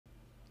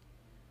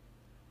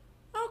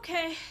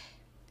Okay,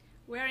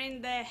 we're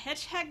in the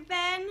Hedgehag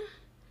then,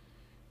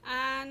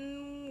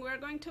 and we're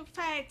going to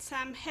fight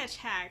some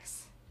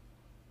Hedgehags.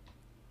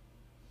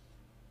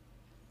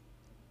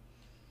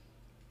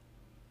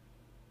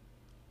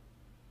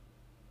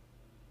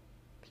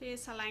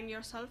 Please align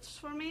yourselves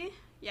for me.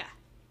 Yeah,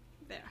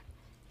 there.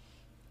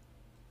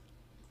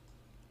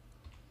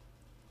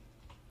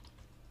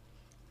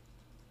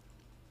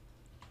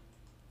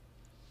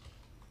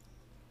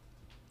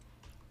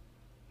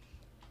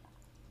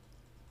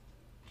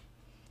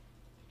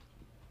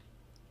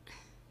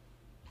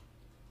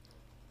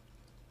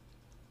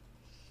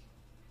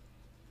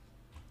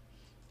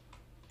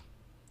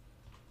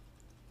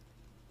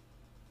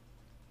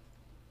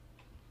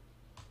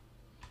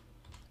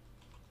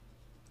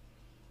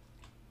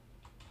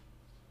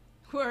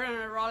 We're on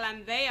a roll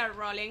and they are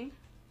rolling.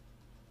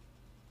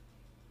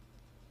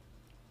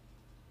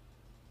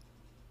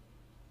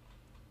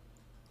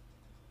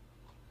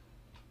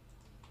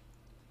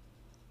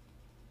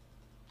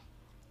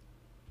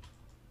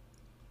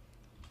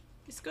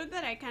 It's good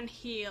that I can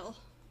heal,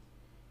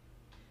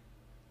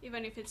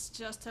 even if it's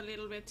just a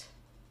little bit.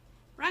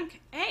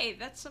 Rank A,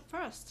 that's a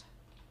first.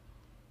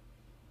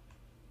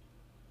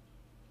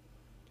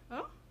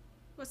 Oh,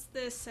 what's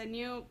this? A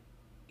new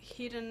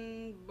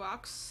hidden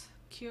box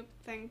cube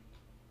thing?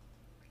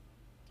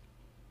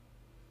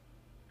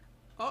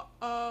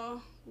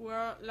 Uh-oh,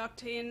 we're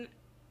locked in.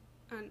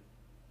 And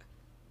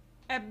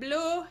a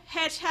blue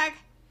hedgehag,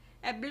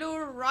 a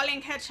blue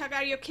rolling hedgehag,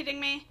 are you kidding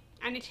me?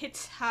 And it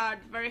hits hard,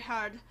 very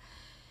hard.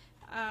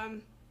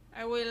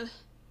 I will...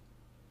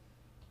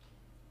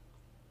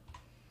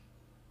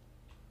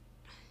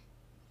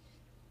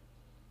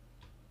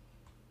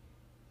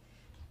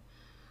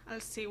 I'll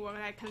see what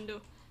I can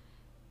do.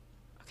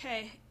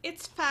 Okay,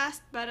 it's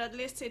fast, but at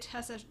least it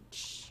has a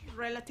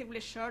relatively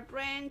short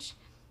range.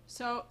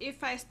 So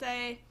if I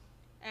stay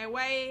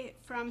away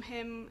from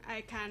him,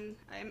 I can,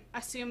 I'm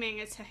assuming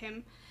it's a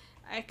him,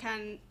 I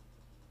can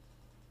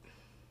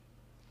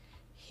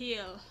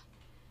heal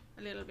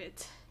a little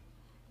bit.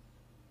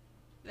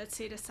 Let's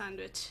see the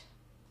sandwich.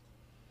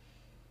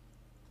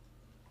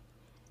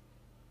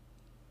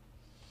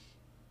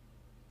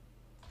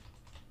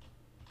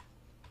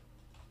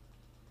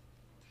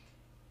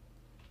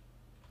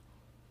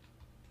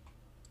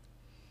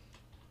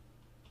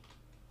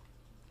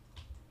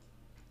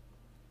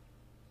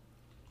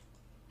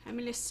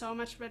 Emily's so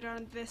much better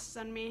on this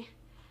than me.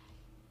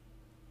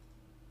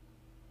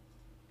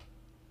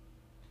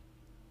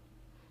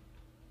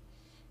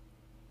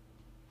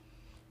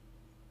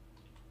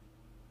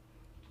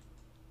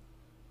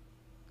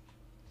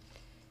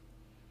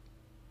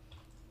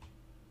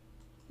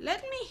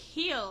 Let me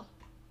heal.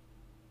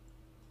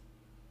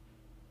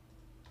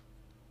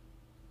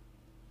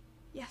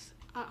 Yes.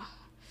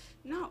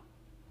 No.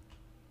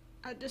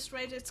 At this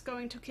rate, it's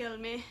going to kill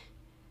me.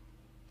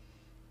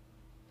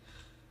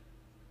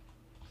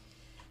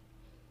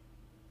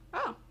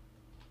 Oh.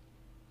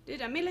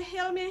 Did Emily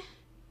heal me?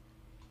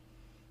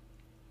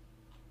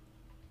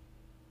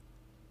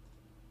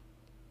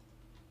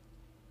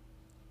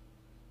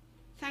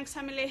 Thanks,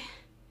 Emily.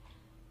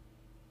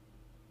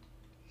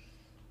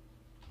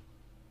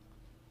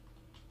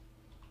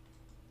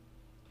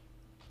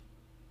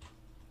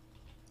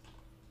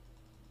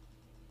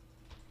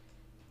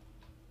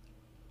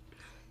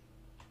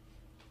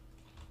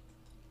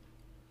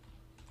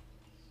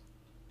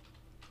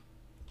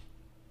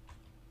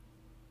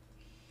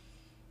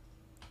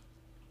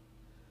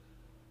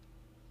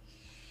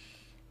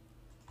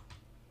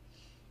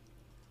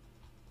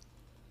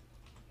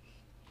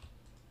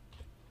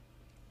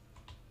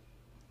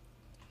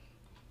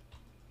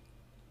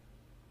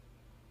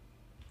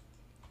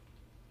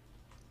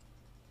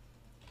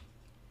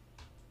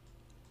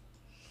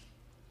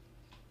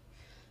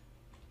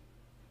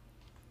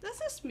 Does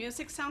this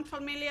music sound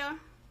familiar?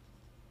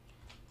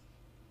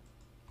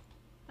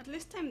 At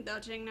least I'm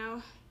dodging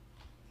now.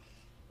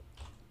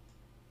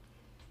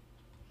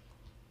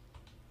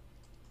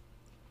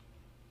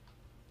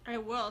 I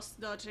was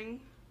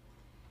dodging.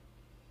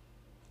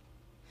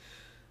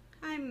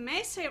 I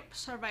may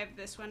survive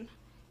this one,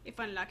 if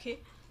I'm lucky.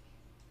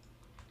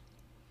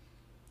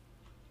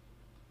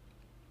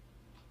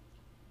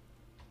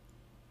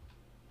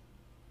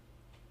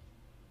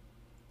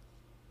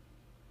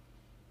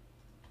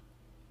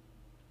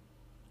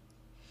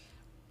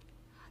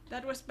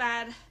 That was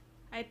bad.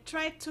 I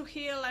tried to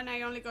heal and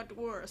I only got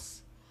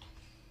worse.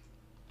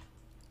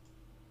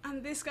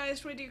 And this guy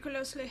is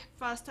ridiculously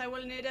fast. I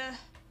will need a...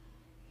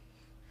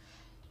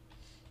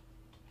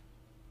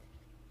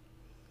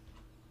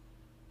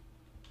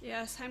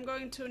 Yes, I'm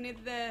going to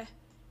need the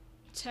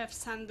chef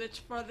sandwich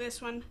for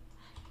this one.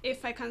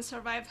 If I can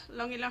survive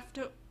long enough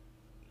to...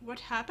 What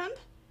happened?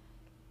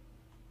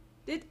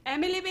 Did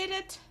Emily beat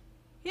it?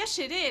 Yes,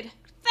 she did.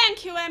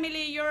 Thank you,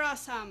 Emily. You're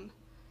awesome.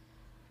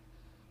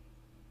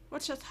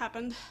 What just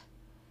happened?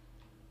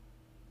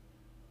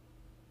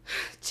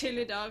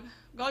 Chili dog.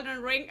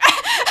 Golden ring.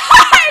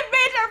 I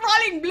beat a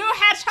rolling blue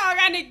hedgehog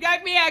and it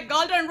gave me a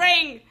golden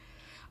ring.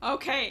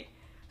 Okay.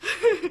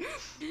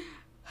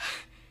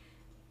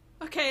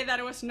 Okay,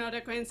 that was not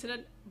a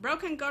coincidence.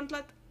 Broken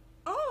gauntlet.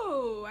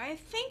 Oh, I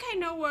think I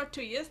know where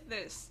to use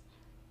this.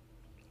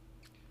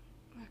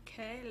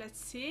 Okay,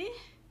 let's see.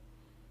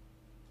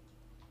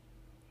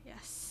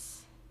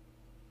 Yes.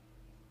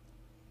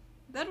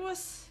 That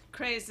was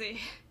crazy.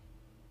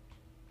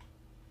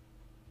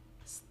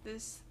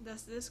 Does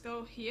this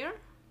go here?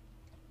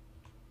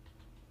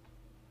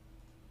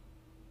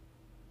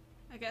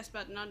 I guess,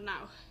 but not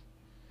now.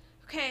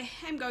 Okay,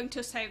 I'm going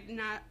to save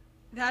now.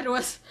 That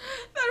was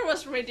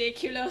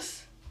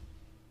ridiculous.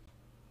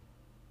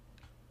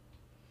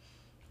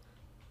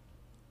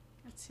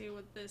 Let's see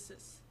what this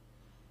is.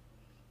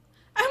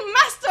 A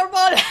master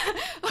ball!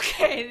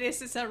 Okay,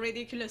 this is a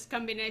ridiculous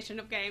combination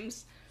of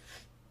games.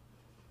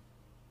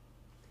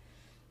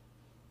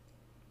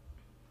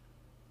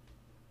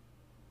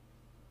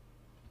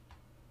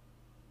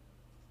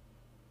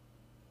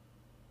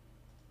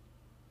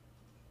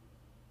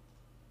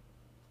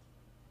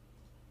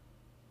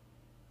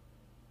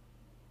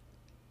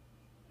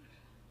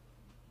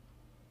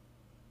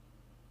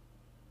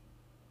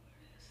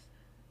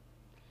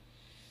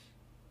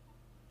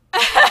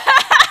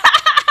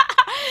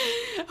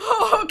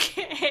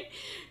 Okay.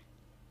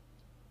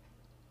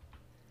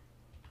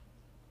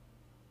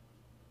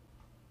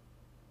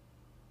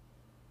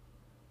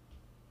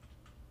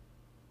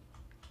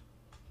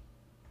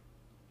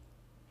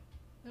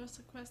 There's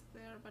a quest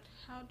there, but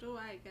how do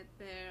I get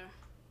there?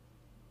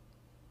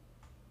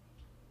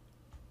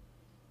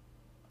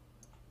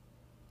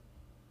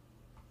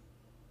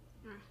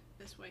 Ah,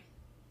 this way.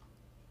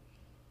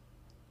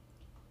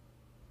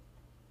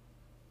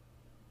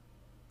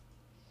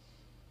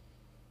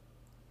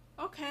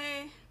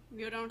 Okay,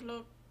 you don't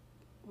look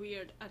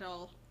weird at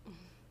all.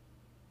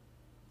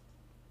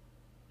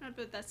 Not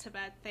that that's a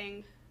bad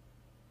thing.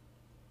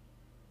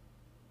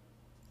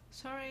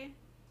 Sorry.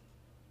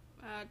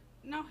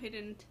 No, he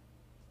didn't.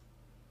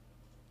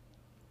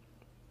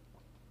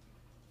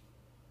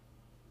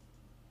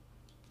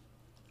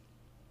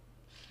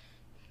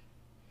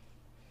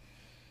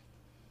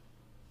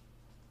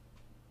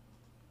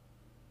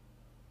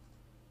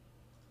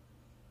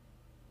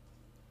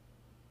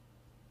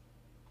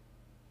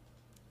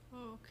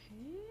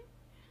 Okay.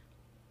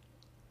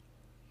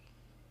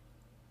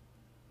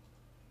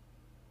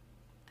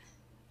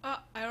 Oh,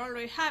 I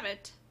already have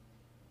it.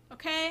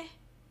 Okay.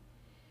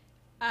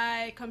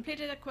 I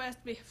completed a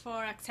quest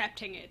before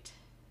accepting it.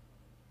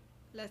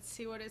 Let's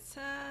see what it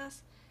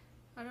says.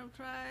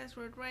 Enterprise,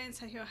 road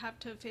rains, and you have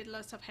to feed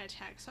lots of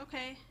hedgehags.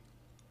 Okay.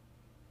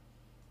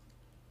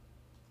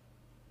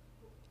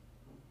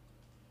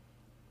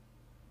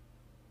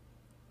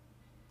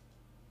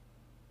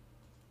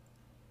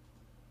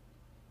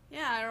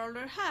 Yeah, I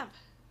already have.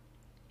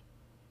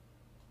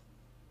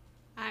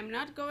 I'm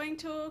not going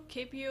to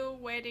keep you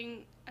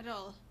waiting at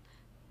all.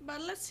 But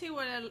let's see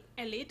what an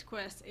elite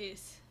quest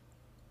is.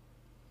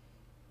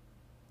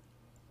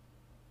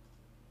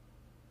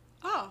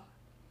 Oh,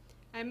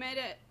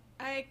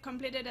 I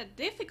completed a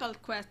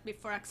difficult quest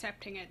before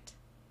accepting it.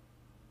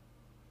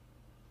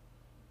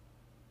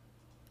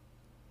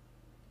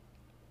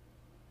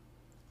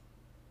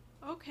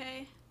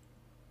 Okay.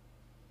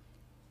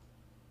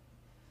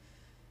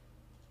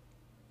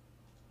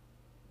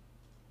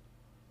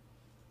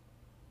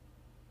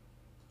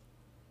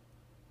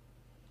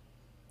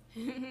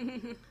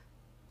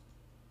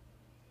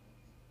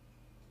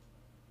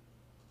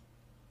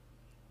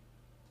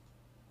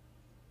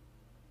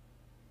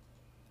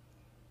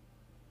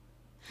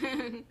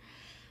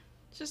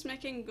 Just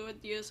making good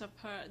use of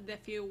the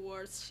few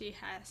words she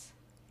has.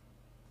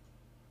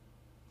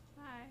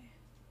 Bye.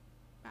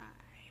 Bye.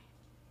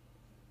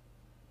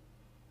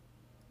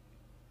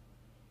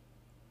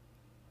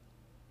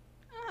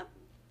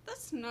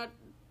 That's not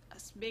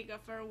as big of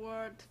a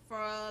reward for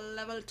a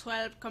level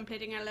 12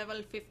 completing a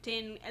level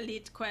 15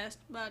 elite quest,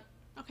 but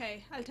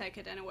okay, I'll take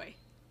it anyway.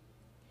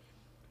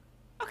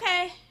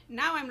 Okay,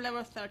 now I'm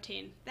level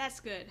 13. That's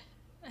good.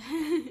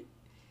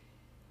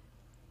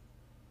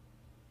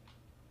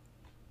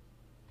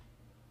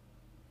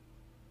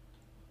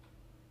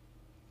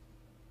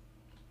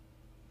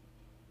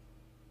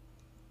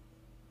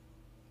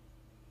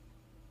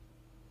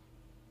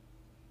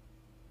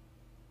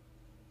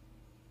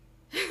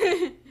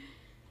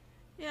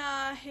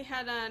 Yeah, he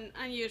had an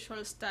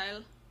unusual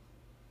style.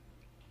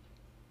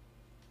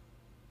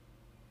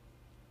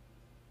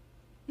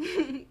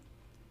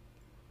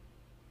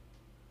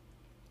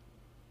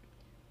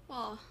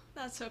 Well,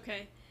 that's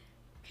okay.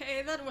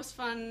 Okay, that was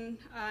fun,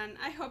 and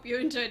I hope you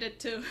enjoyed it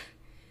too.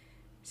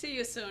 See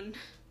you soon.